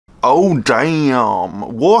Oh damn!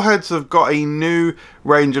 WarHeads have got a new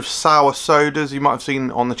range of sour sodas. You might have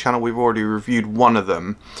seen on the channel we've already reviewed one of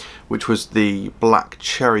them, which was the black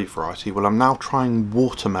cherry variety. Well, I'm now trying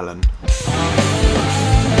watermelon.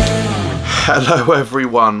 Hello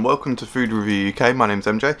everyone, welcome to Food Review UK. My name's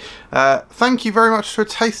MJ. Thank you very much to A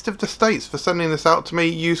Taste of the States for sending this out to me.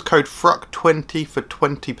 Use code FRUCK20 for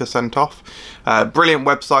 20% off. Brilliant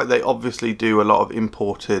website. They obviously do a lot of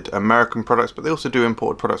imported American products, but they also do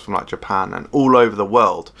imported products from like Japan and all over the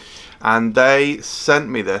world. And they sent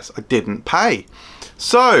me this. I didn't pay.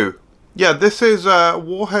 So yeah, this is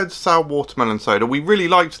WarHeads Sour Watermelon Soda. We really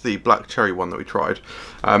liked the black cherry one that we tried,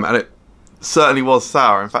 and it certainly was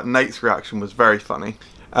sour. In fact, Nate's reaction was very funny.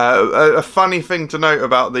 A funny thing to note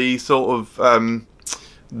about the sort of the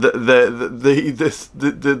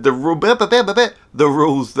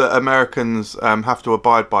rules that Americans have to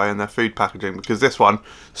abide by in their food packaging, because this one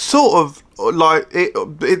sort of like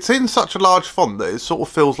it's in such a large font that it sort of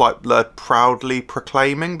feels like they're proudly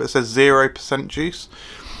proclaiming, but it says 0% juice.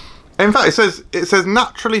 In fact, it says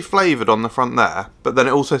naturally flavoured on the front there, but then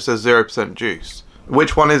it also says 0% juice.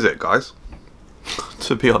 Which one is it, guys?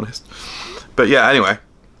 To be honest. But yeah, anyway,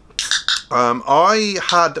 I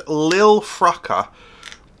had Lil Frucker,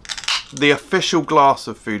 the official glass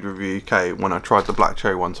of Food Review UK, when I tried the black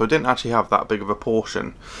cherry one, so I didn't actually have that big of a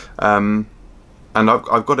portion, and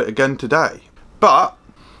I've got it again today, but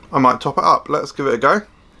I might top it up. Let's give it a go.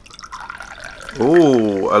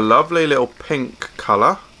 Ooh, a lovely little pink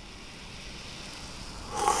colour.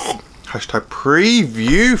 Hashtag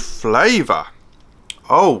preview flavour.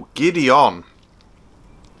 Oh, giddy on.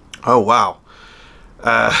 Oh wow,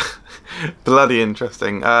 bloody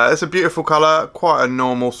interesting. It's a beautiful colour, quite a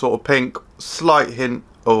normal sort of pink, slight hint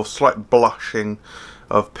or slight blushing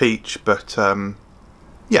of peach, but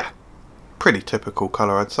yeah, pretty typical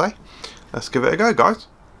colour, I'd say. Let's give it a go, guys.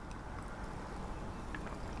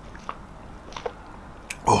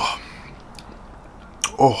 Oh,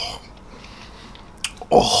 oh,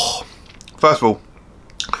 oh. First of all,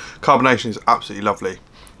 carbonation is absolutely lovely.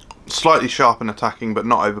 Slightly sharp and attacking, but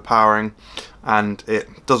not overpowering, and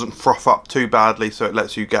it doesn't froth up too badly, so it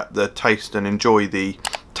lets you get the taste and enjoy the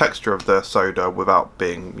texture of the soda without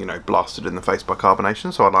being, you know, blasted in the face by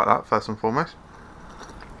carbonation. So I like that first and foremost.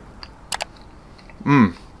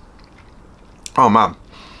 Oh man,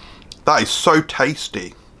 that is so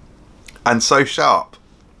tasty and so sharp.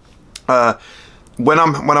 When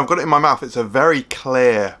I've got it in my mouth, it's a very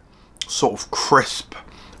clear, sort of crisp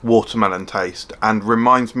watermelon taste, and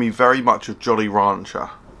reminds me very much of Jolly Rancher,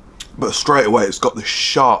 but straight away it's got this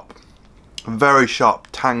sharp, very sharp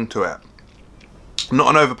tang to it. Not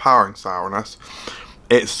an overpowering sourness,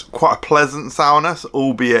 it's quite a pleasant sourness,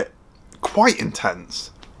 albeit quite intense.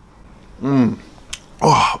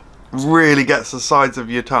 Oh, really gets the sides of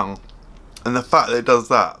your tongue, and the fact that it does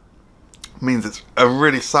that means it's a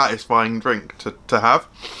really satisfying drink to have.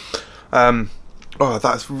 Oh,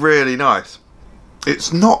 that's really nice.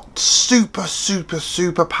 It's not super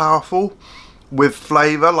powerful with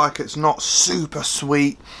flavour, like it's not super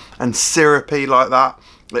sweet and syrupy like that.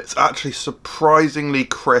 It's actually surprisingly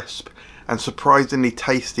crisp and surprisingly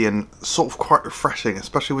tasty and sort of quite refreshing,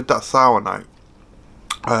 especially with that sour note.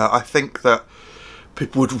 I think that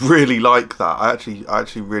people would really like that. I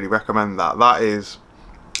actually really recommend that. That is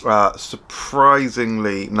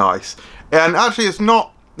surprisingly nice. And actually it's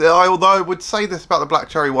not, although I would say this about the black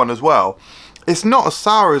cherry one as well, it's not as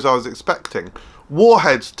sour as I was expecting.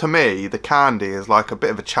 WarHeads, to me, the candy is like a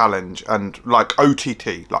bit of a challenge and like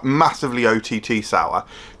OTT, like massively OTT sour.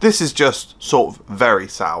 This is just sort of very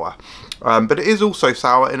sour, but it is also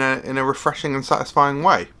sour in a refreshing and satisfying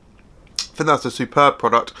way. I think that's a superb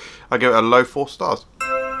product. I give it a low 4 stars.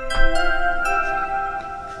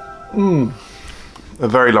 A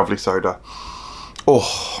very lovely soda.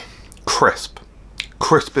 Oh, crisp.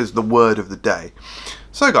 Crisp is the word of the day.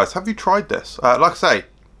 So guys, have you tried this? Like I say,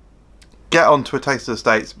 get onto A Taste of the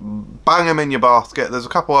States, bang them in your basket. There's a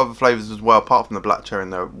couple other flavours as well, apart from the black cherry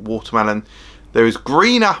and the watermelon. There is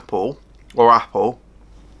green apple, or apple.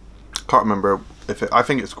 Can't remember if I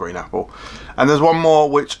think it's green apple. And there's one more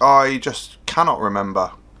which I just cannot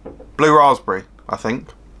remember. Blue raspberry, I think.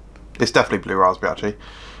 It's definitely blue raspberry, actually.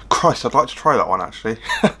 Christ, I'd like to try that one, actually.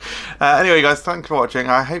 Anyway guys, thanks for watching.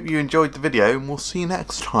 I hope you enjoyed the video, and we'll see you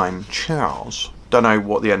next time. Cheers. Don't know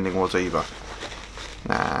what the ending was either.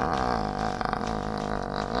 That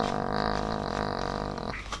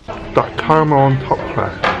caramel on top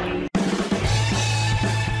there.